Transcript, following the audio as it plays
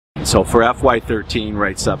So for FY13,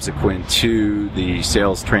 right subsequent to the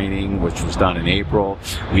sales training, which was done in April,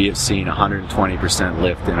 we have seen 120%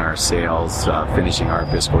 lift in our sales, finishing our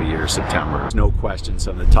fiscal year September. No question,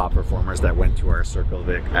 some of the top performers that went through our Circle of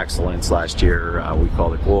Excellence last year, we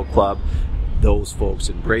call it Gold Club. Those folks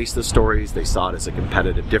embraced the stories. They saw it as a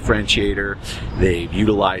competitive differentiator. They've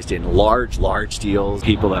utilized in large deals.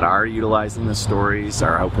 People that are utilizing the stories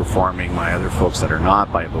are outperforming my other folks that are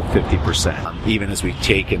not by about 50%. Even as we've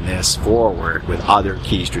taken this forward with other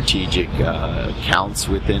key strategic accounts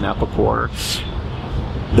within Epicor,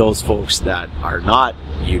 those folks that are not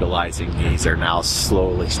utilizing these are now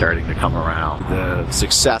slowly starting to come around. The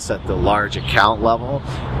success at the large account level,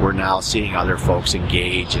 we're now seeing other folks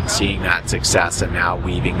engage and seeing that success and now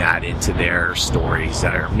weaving that into their stories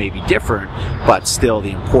that are maybe different, but still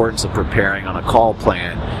the importance of preparing on a call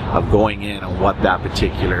plan, of going in on what that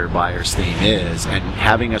particular buyer's theme is and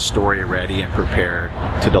having a story ready and prepared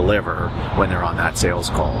to deliver when they're on that sales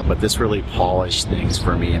call. But this really polished things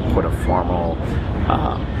for me and put a formal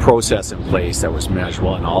process in place that was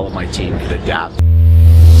measurable and all of my team could adapt.